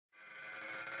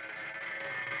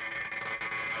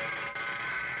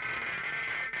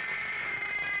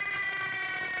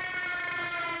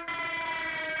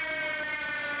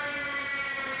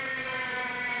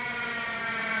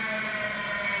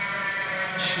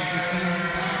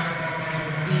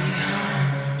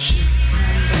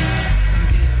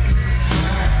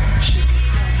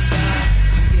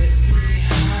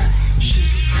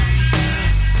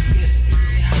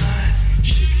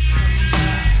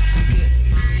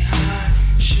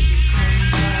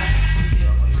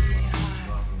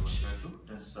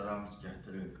Salam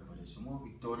sejahtera kepada semua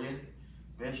Victorian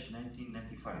Batch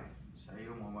 1995.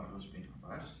 Saya Muhammad Ros bin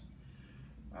Abbas.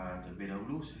 Terlebih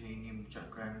dahulu saya ingin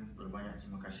mengucapkan berbanyak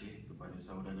terima kasih kepada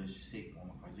saudara Sheikh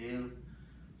Muhammad Fazil,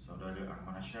 saudara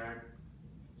Ahmad Ashad,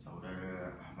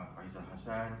 saudara Ahmad Faizal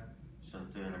Hassan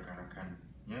serta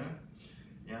rakan-rakannya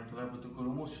yang telah bertukar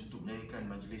rumus untuk menjadikan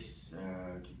majlis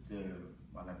kita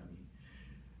malam ini.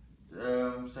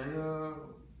 Saya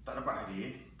tak dapat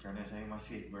hadir kerana saya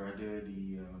masih berada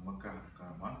di Mekah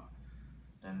Karamah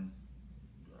dan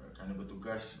kerana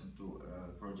bertugas untuk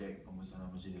projek pembesaran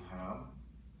Masjidil Haram,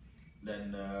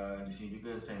 dan di sini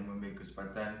juga saya mengambil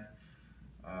kesempatan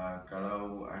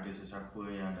kalau ada sesiapa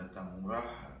yang datang umrah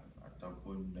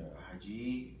ataupun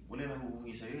haji, bolehlah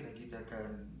hubungi saya dan kita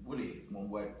akan boleh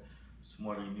membuat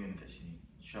semua reunion kat sini,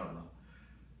 insyaAllah.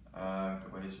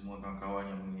 Kepada semua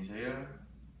kawan-kawan yang mengenai saya,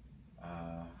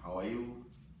 how are you?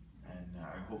 And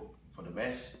I hope for the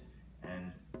best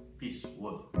and peace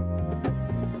world.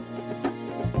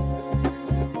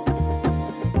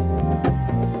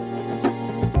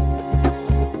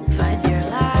 Find your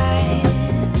light,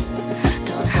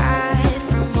 don't hide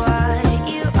from what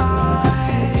you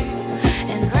are,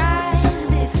 and rise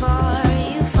before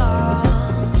you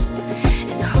fall,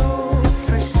 and hope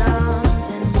for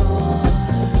something more.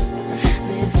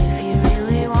 Live if you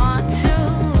really want to.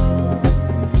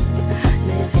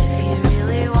 Live if you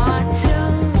really want to.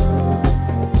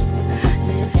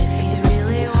 Live if you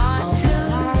really want to.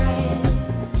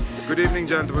 Good evening,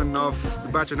 gentlemen of the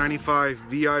Batch of 95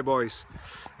 VI boys.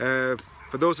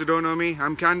 For those who don't know me,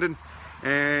 I'm Camden,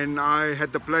 and I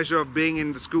had the pleasure of being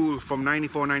in the school from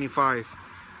 94-95.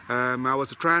 I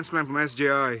was a transplant from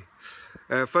SJI.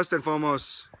 First and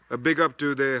foremost, a big up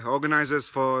to the organizers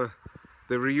for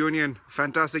the reunion.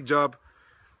 Fantastic job.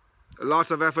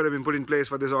 Lots of effort have been put in place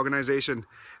for this organization.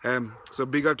 So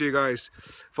big up to you guys.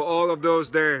 For all of those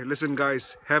there, listen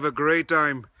guys, have a great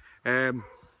time.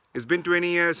 It's been 20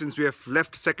 years since we have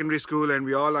left secondary school, and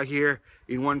we all are here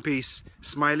in one piece,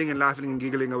 smiling and laughing and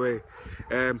giggling away.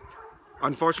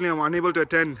 Unfortunately, I'm unable to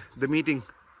attend the meeting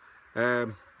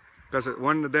because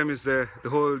one of them is the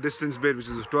whole distance bit, which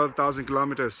is 12,000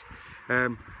 kilometers.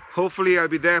 Hopefully, I'll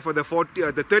be there for the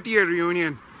 30-year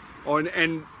reunion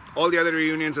and all the other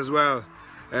reunions as well.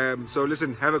 So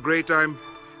listen, have a great time.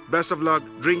 Best of luck,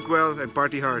 drink well and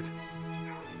party hard.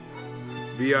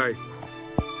 VI.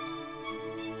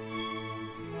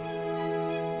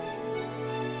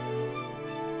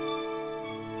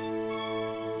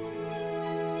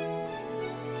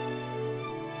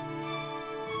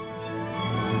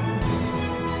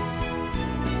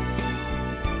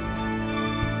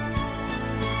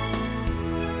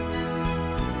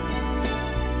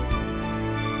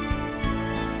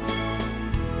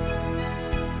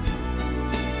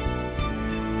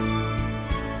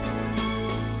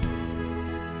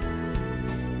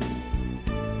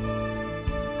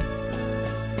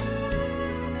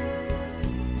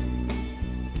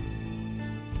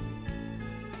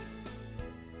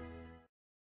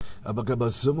 Apa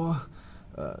khabar semua?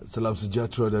 Salam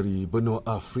sejahtera dari benua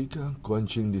Afrika,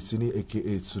 Kuancing di sini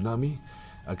aka Tsunami.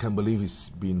 I can't believe it's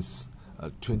been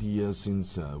 20 years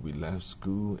since we left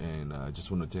school, and I just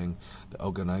want to thank the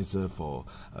organizer for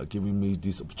giving me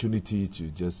this opportunity to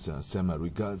just send my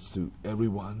regards to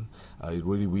everyone. I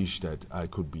really wish that I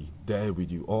could be there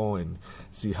with you all and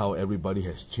see how everybody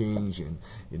has changed, and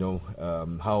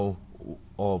how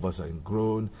all of us are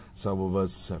grown. Some of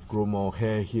us have grown more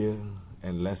hair here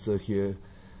and lesser here,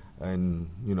 and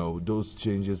those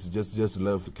changes, just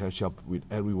love to catch up with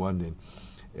everyone,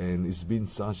 and it's been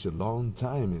such a long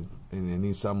time,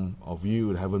 and some of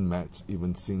you haven't met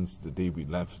even since the day we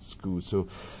left school. So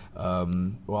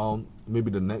well,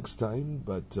 maybe the next time,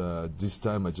 but this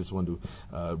time I just want to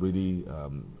really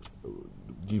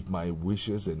give my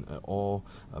wishes and all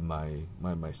my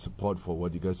support for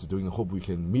what you guys are doing. I hope we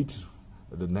can meet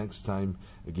the next time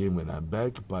again when I'm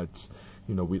back, but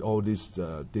with all these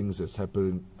things that's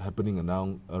happening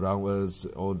around us,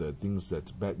 all the things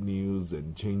that bad news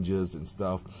and changes and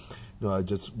stuff,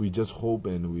 we just hope,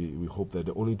 and we hope that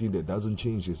the only thing that doesn't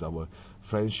change is our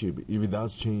friendship. If it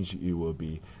does change, it will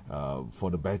be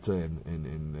for the better,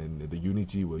 and the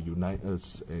unity will unite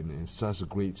us, and such a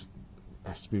great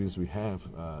experience we have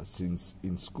since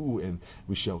in school, and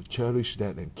we shall cherish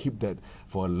that and keep that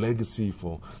for a legacy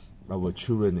for our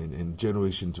children and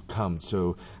generation to come.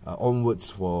 So onwards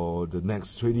for the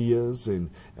next 20 years, and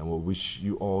we'll wish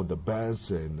you all the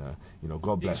best, and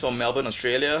God bless. Thanks from Melbourne,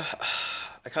 Australia.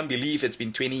 I can't believe it's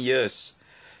been 20 years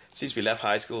since we left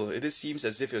high school. It just seems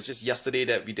as if it was just yesterday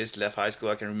that we just left high school.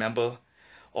 I can remember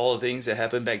all the things that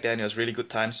happened back then. It was really good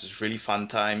times. It was really fun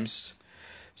times.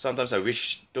 Sometimes I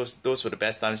wish those were the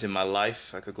best times in my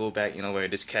life. I could go back, when we're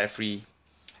just carefree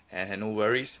and had no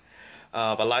worries.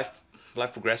 But life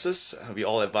progresses. We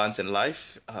all advance in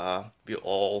life. We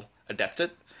all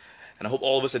adapted. And I hope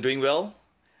all of us are doing well.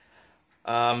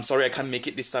 Sorry I can't make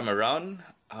it this time around.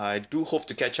 I do hope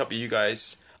to catch up with you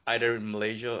guys either in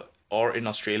Malaysia or in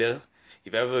Australia.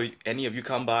 If ever any of you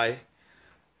come by,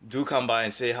 do come by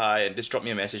and say hi and just drop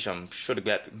me a message. I'm sure to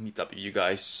glad to meet up with you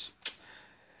guys.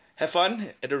 Have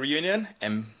fun at the reunion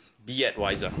and be yet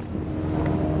wiser.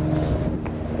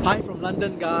 Hi from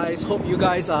London, guys. Hope you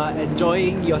guys are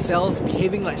enjoying yourselves,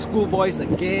 behaving like schoolboys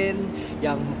again.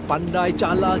 Yang pandai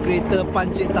cala kereta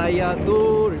pancit tayar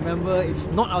tu. Remember, it's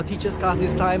not our teacher's class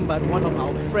this time, but one of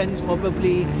our friends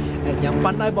probably. And yang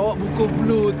pandai bawa buku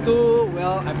blue tu,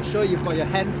 well, I'm sure you've got your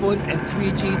handphones and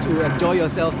 3G to enjoy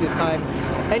yourselves this time.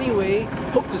 Anyway,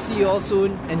 hope to see you all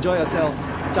soon. Enjoy yourselves.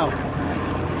 Ciao.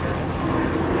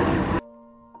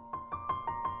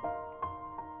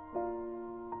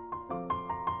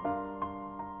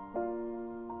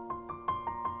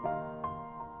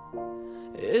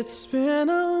 It's been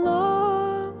a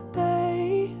long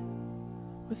day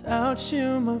without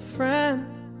you, my friend,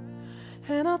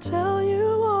 and I'll tell you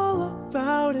all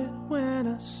about it when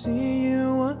I see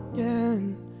you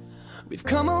again. We've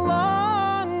come a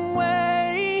long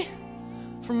way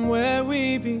from where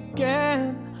we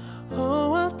began.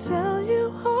 Oh, I'll tell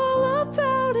you all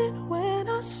about it when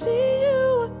I see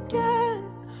you again.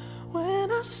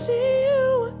 When I see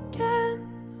you again.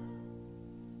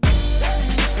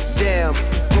 Damn,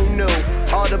 who knew?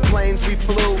 All the planes we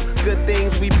flew, good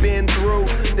things we've been through.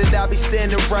 That I'll be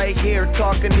standing right here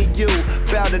talking to you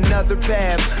about another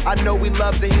path. I know we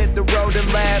love to hit the road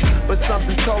and laugh, but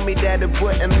something told me that it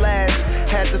wouldn't last.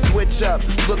 Had to switch up,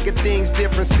 look at things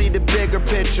different, see the bigger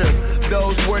picture.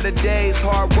 Those were the days,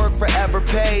 hard work forever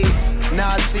pays. Now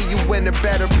I see you in a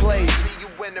better place.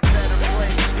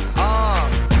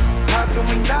 How can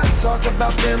we not talk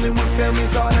about family when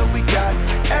family's all that we got?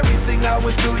 Everything I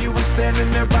went through, you were standing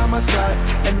there by my side,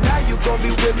 and now you gon' be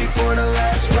with me for the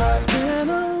last ride. It's been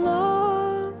a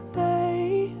long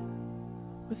day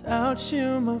without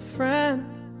you, my friend,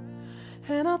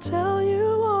 and I'll tell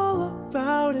you all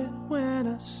about it when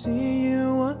I see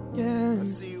you again.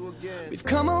 We've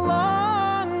come a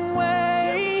long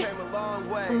way,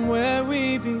 from where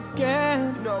we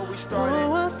began. Oh,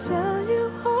 I'll tell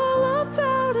you all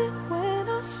about it when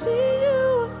I see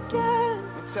you again.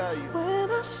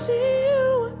 When I see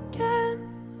you again.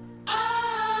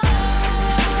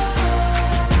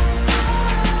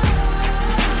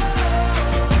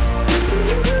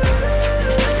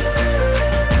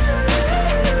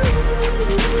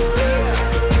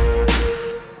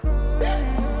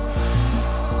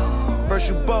 First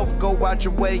you both go out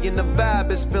your way and the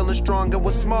vibe is feeling strong. And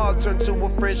what's small turn to a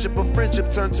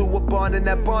friendship turn to a bond, and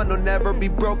that bond will never be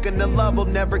broken. The love will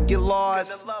never get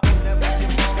lost.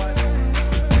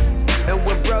 And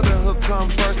when brotherhood come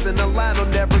first, then the line will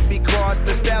never be crossed.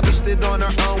 Established it on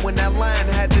our own when that line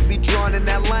had to be drawn, and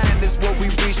that line is what we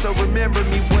reach. So remember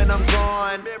me when I'm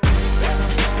gone.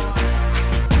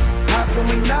 How can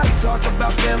we not talk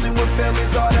about family when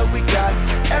family's all that we got?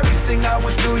 Everything I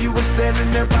went through, you were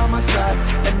standing there by my side,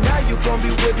 and now you gon' be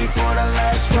with me for the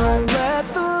last ride. Don't let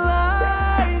the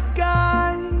light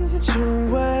guide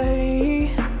your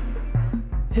way.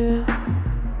 Yeah.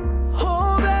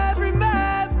 Hold every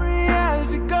memory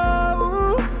as you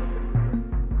go,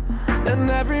 and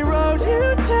every road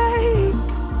you take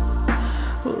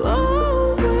will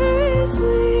always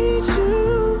lead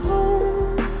you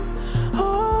home.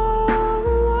 Oh,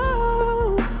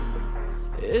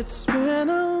 it's been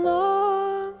a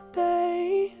long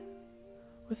day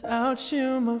without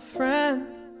you, my friend,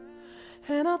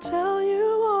 and I'll tell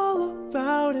you all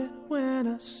about it when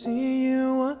I see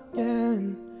you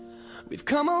again. We've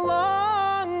come a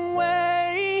long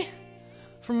way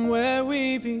from where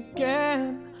we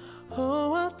began.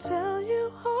 Oh, I'll tell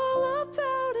you all about